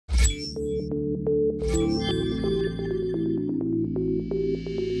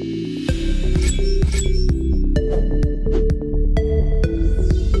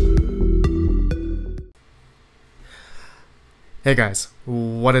Hey guys,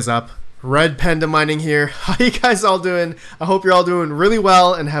 what is up? RedPandaMining here. How you guys all doing? I hope you're all doing really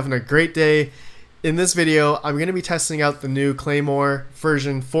well and having a great day. In this video, I'm going to be testing out the new Claymore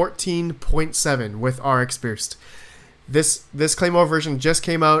version 14.7 with RXBOOST. This Claymore version just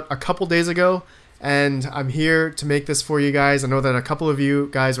came out a couple days ago, and I'm here to make this for you guys. I know that a couple of you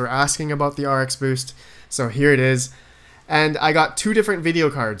guys were asking about the RXBOOST, so here it is. And I got two different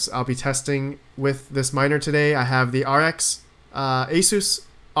video cards I'll be testing with this miner today. I have the ASUS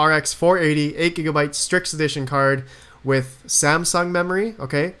RX 480 8GB Strix Edition card with Samsung memory,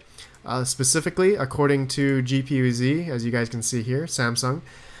 okay? Specifically, according to GPU-Z, as you guys can see here, Samsung.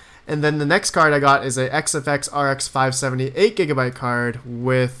 And then the next card I got is a XFX RX 570 8GB card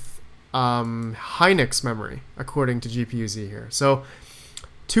with Hynix memory, according to GPU-Z here. So,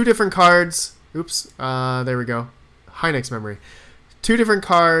 two different cards. Oops, there we go. Hynix memory. Two different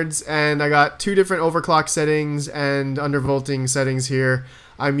cards, and I got two different overclock settings and undervolting settings here.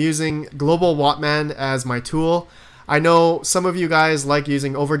 I'm using Global Wattman as my tool. I know some of you guys like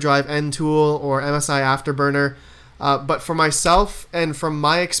using Overdrive N tool or MSI Afterburner, but for myself and from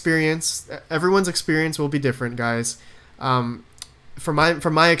my experience, everyone's experience will be different, guys. From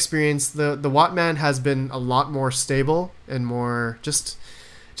my experience, the Wattman has been a lot more stable and more just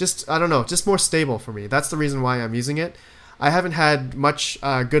I don't know, just more stable for me. That's the reason why I'm using it. I haven't had much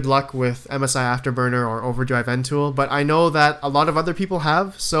good luck with MSI Afterburner or Overdrive N tool, but I know that a lot of other people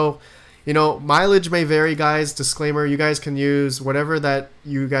have. So, you know, mileage may vary, guys. Disclaimer, you guys can use whatever that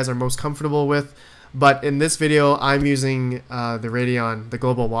you guys are most comfortable with. But in this video, I'm using the Radeon, the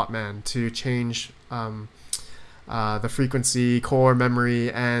Global Wattman, to change the frequency, core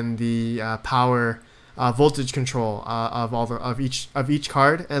memory, and the power voltage control of each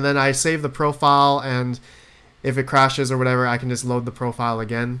card. And then I save the profile, and if it crashes or whatever, I can just load the profile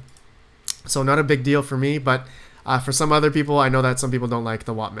again. So not a big deal for me, but for some other people, I know that some people don't like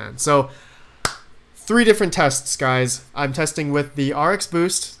the Wattman. So three different tests, guys. I'm testing with the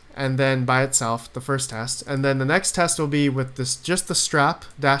RXBOOST and then by itself, the first test. And then the next test will be with just the strap,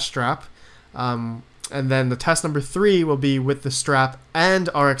 dash strap. And then the test number 3 will be with the strap and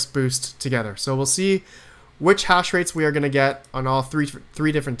RXBOOST together. So we'll see which hash rates we are going to get on all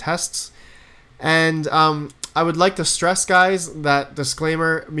three different tests. And I would like to stress, guys, that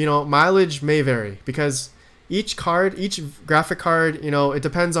disclaimer, you know, mileage may vary because each graphic card, you know, it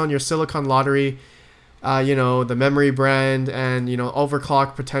depends on your silicon lottery, you know, the memory brand and, you know,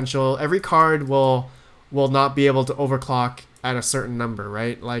 overclock potential. Every card will not be able to overclock at a certain number,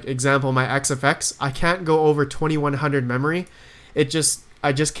 right? Like example, my XFX, I can't go over 2100 memory. I just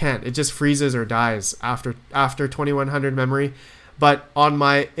can't. It just freezes or dies after 2100 memory. But on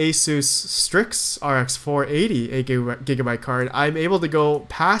my ASUS Strix RX 480 8GB card, I'm able to go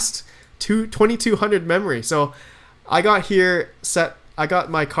past 2200 memory. So I got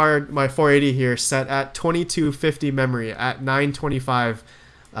my card, my 480 here set at 2250 memory at 925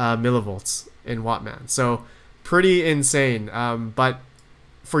 millivolts in Wattman. So pretty insane. But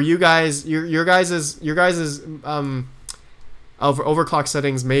for you guys, your guys's overclock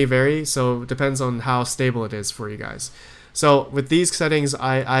settings may vary. So it depends on how stable it is for you guys. So with these settings,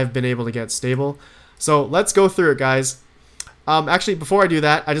 I've been able to get stable. So let's go through it, guys. Actually, before I do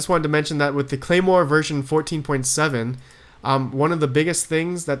that, I just wanted to mention that with the Claymore version 14.7, one of the biggest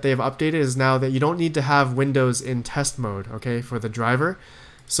things that they've updated is now that you don't need to have Windows in test mode, okay, for the driver.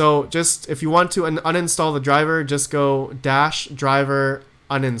 So just if you want to uninstall the driver, just go -driver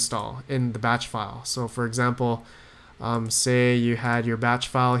uninstall in the batch file. So for example, say you had your batch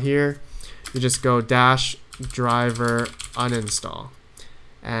file here, you just go -driver uninstall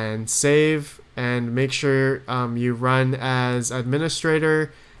and save, and make sure you run as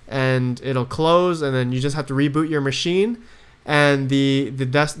administrator, and it'll close, and then you just have to reboot your machine, and the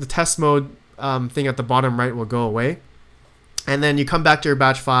test mode thing at the bottom right will go away, and then you come back to your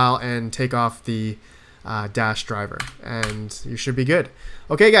batch file and take off the -driver, and you should be good.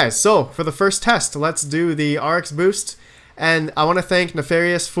 Okay, guys, so for the first test, let's do the RXBOOST. And I want to thank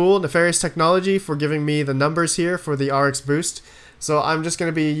Nefarious Technology for giving me the numbers here for the RXBOOST. So I'm just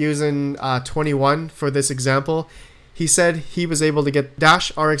going to be using 21 for this example. He said he was able to get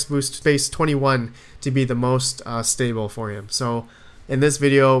 -RXBOOST space 21 to be the most stable for him. So in this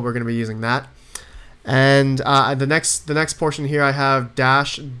video, we're going to be using that. And the next portion here, I have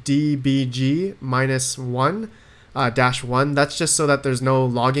 -DBG -1. -1. That's just so that there's no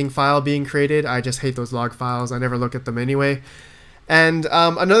logging file being created. I just hate those log files. I never look at them anyway. And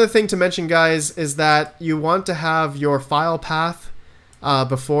another thing to mention, guys, is that you want to have your file path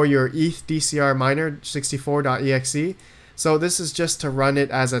before your ETH DCR miner 64.exe. So this is just to run it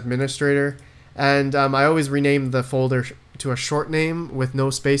as administrator. And I always rename the folder to a short name with no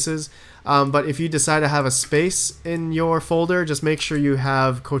spaces. But if you decide to have a space in your folder, just make sure you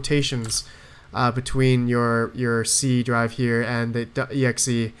have quotations between your C drive here and the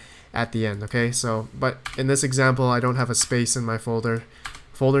 .exe at the end. Okay, so but in this example, I don't have a space in my folder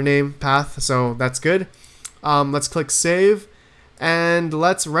name path, so that's good. Let's click save and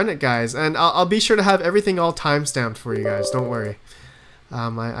let's run it, guys. And I'll be sure to have everything all timestamped for you guys. Don't worry.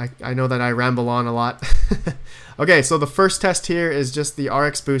 I know that I ramble on a lot. Okay, so the first test here is just the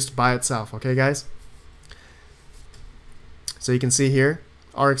RXBOOST by itself. Okay, guys. So you can see here,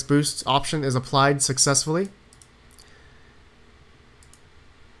 RXBOOST option is applied successfully.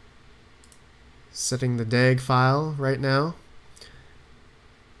 Setting the DAG file right now.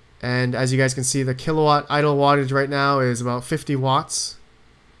 And as you guys can see, the kilowatt idle wattage right now is about 50 watts.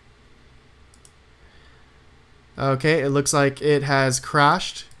 Okay, it looks like it has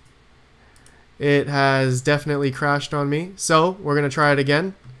crashed. It has definitely crashed on me. So we're gonna try it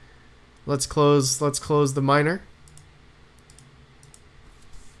again. Let's close the miner.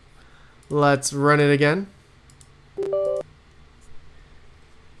 Let's run it again.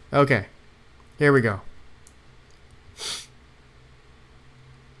 Okay, here we go.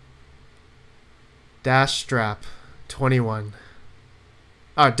 Dash strap 21.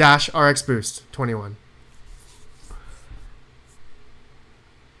 Dash RXBOOST 21.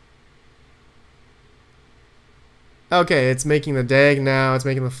 Okay, it's making the DAG now. It's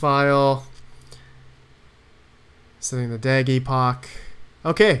making the file. Setting the DAG epoch.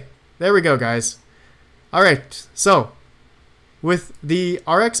 Okay, there we go, guys. All right, so with the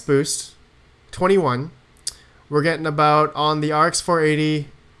RXBOOST 21, we're getting about on the RX 480.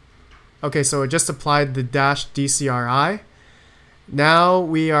 Okay, so it just applied the dash DCRI. Now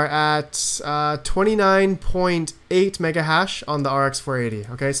we are at 29.8 mega hash on the RX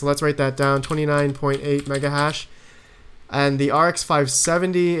 480. Okay, so let's write that down, 29.8 mega hash. And the RX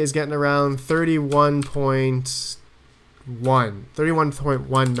 570 is getting around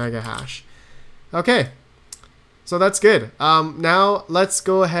 31.1 mega hash. Okay, so that's good. Now let's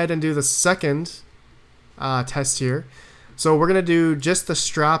go ahead and do the second test here. So we're gonna do just the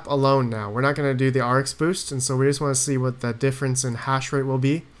strap alone now. We're not gonna do the RXBOOST, and so we just want to see what the difference in hash rate will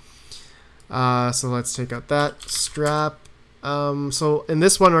be. So let's take out that strap. So in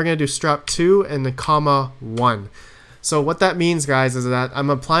this one, we're gonna do strap 2 and the comma 1. So what that means, guys, is that I'm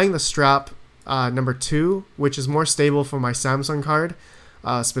applying the strap number 2, which is more stable for my Samsung card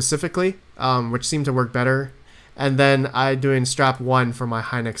specifically, which seemed to work better. And then I'm doing strap 1 for my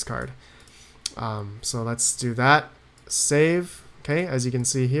Hynix card. So let's do that. Save. Okay, as you can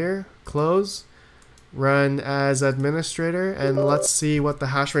see here, close, run as administrator, and let's see what the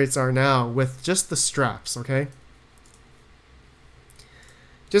hash rates are now with just the straps. Okay,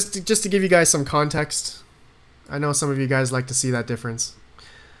 just to give you guys some context. I know some of you guys like to see that difference.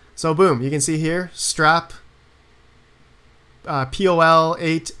 So boom, you can see here, strap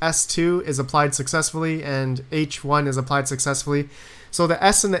POL8S2 is applied successfully and H1 is applied successfully. So the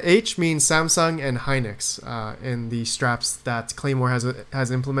S and the H means Samsung and Hynix in the straps that Claymore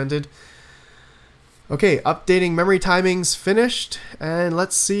has implemented. Okay, updating memory timings finished, and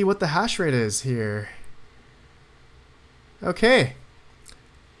let's see what the hash rate is here. Okay.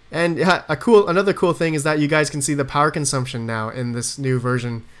 And another cool thing is that you guys can see the power consumption now in this new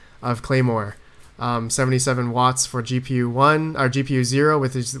version of Claymore. 77 watts for GPU 1 or GPU 0,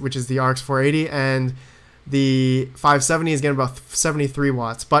 which is the RX 480, and the 570 is getting about 73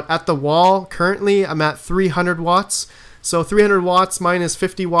 watts. But at the wall, currently I'm at 300 watts. So 300 watts minus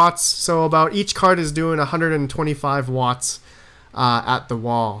 50 watts. So about each card is doing 125 watts at the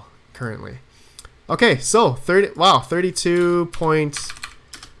wall currently. Okay, so 32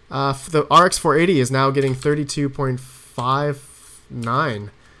 the RX 480 is now getting 32.59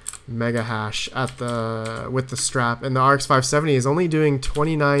 mega hash at with the strap, and the RX 570 is only doing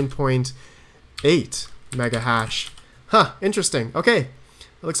 29.8 mega hash. Huh, interesting. Okay, it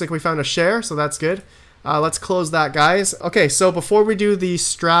looks like we found a share, so that's good. Let's close that, guys. Okay, so before we do the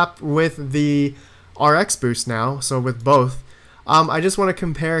strap with the RXBOOST now, so with both, I just want to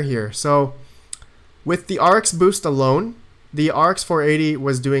compare here. So with the RXBOOST alone, the RX 480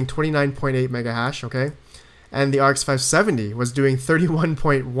 was doing 29.8 mega hash, okay? And the RX 570 was doing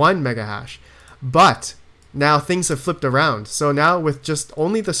 31.1 mega hash. But now things have flipped around. So now with just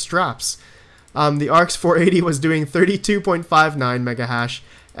only the straps, the RX 480 was doing 32.59 mega hash,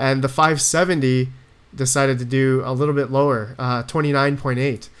 and the 570 decided to do a little bit lower,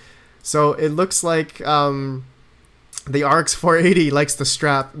 29.8. So it looks like the RX 480 likes the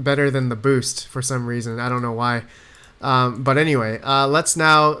strap better than the boost for some reason. I don't know why. But anyway, let's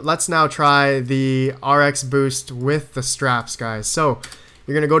now try the RX Boost with the straps, guys. So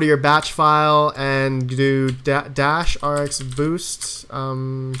you're gonna go to your batch file and do dash RX Boost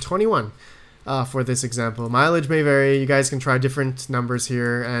 21 for this example. Mileage may vary. You guys can try different numbers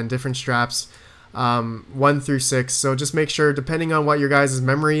here and different straps, 1 through 6. So just make sure, depending on what your guys'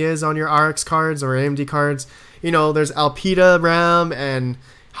 memory is on your RX cards or AMD cards, you know, there's Alpida RAM and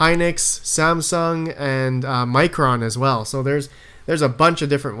Hynix, Samsung, and Micron as well. So there's a bunch of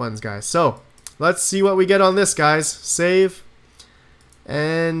different ones, guys. So let's see what we get on this, guys. Save,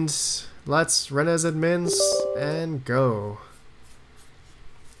 and let's run as admins and go.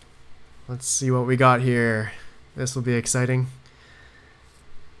 Let's see what we got here. This will be exciting.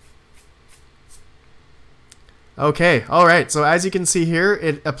 Okay, alright, so as you can see here,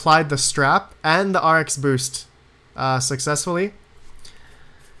 it applied the strap and the RX Boost successfully.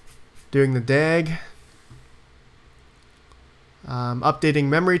 Doing the DAG. Updating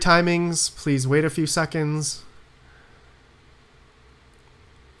memory timings. Please wait a few seconds.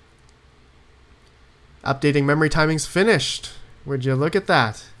 Updating memory timings finished. Would you look at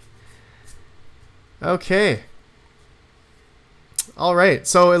that? Okay. Alright,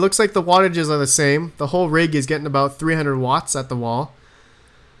 so it looks like the wattages are the same. The whole rig is getting about 300 watts at the wall.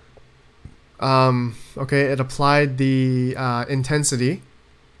 Okay, it applied the intensity.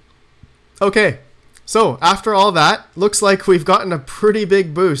 Okay, so after all that, looks like we've gotten a pretty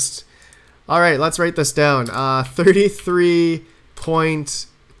big boost. Alright, let's write this down.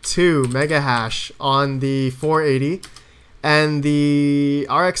 33.2 mega hash on the 480, and the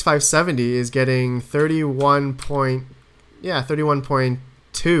RX 570 is getting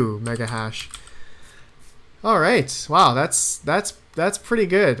 31.2 mega hash. Alright, wow, that's pretty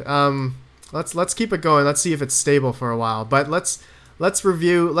good. Let's keep it going. Let's see if it's stable for a while. But let's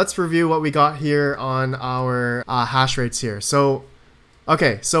review what we got here on our hash rates here. So,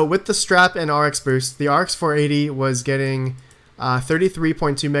 okay, so with the strap and RX Boost, the RX 480 was getting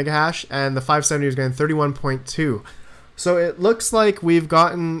 33.2 mega hash, and the 570 was getting 31.2. So it looks like we've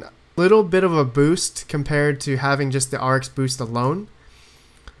gotten a little bit of a boost compared to having just the RX Boost alone.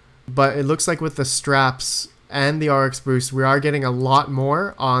 But it looks like with the straps and the RX Boost, we are getting a lot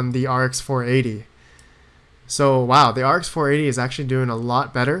more on the RX 480. So wow, the RX 480 is actually doing a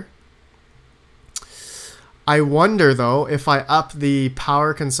lot better. I wonder though if I up the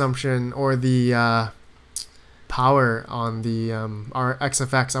power consumption or the power on the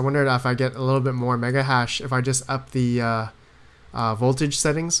XFX, I wonder if I get a little bit more mega hash if I just up the voltage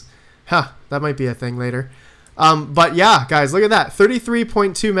settings. Huh, that might be a thing later. But yeah, guys, look at that,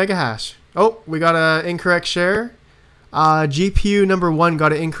 33.2 mega hash. Oh, we got an incorrect share. GPU number 1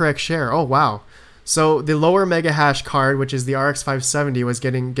 got an incorrect share. Oh wow. So the lower mega hash card, which is the RX 570, was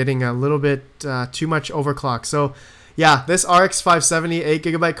getting a little bit too much overclock. So yeah, this RX 570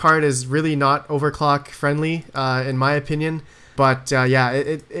 8GB card is really not overclock friendly in my opinion. But yeah,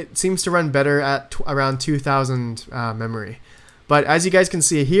 it seems to run better at around 2000 memory. But as you guys can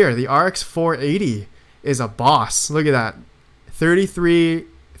see here, the RX 480 is a boss. Look at that, 33.1,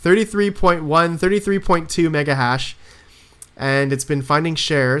 33.2 mega hash. And it's been finding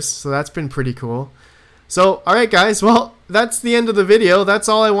shares, so that's been pretty cool. So alright guys, well, that's the end of the video. That's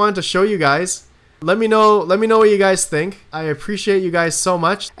all I wanted to show you guys. Let me know what you guys think. I appreciate you guys so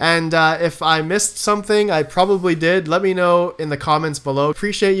much. And if I missed something, I probably did. Let me know in the comments below.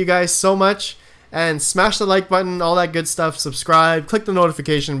 Appreciate you guys so much. And smash the like button, all that good stuff. Subscribe, click the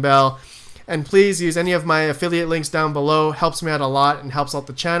notification bell. And please use any of my affiliate links down below. Helps me out a lot and helps out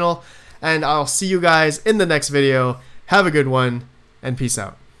the channel. And I'll see you guys in the next video. Have a good one, and peace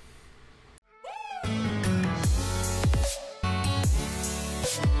out.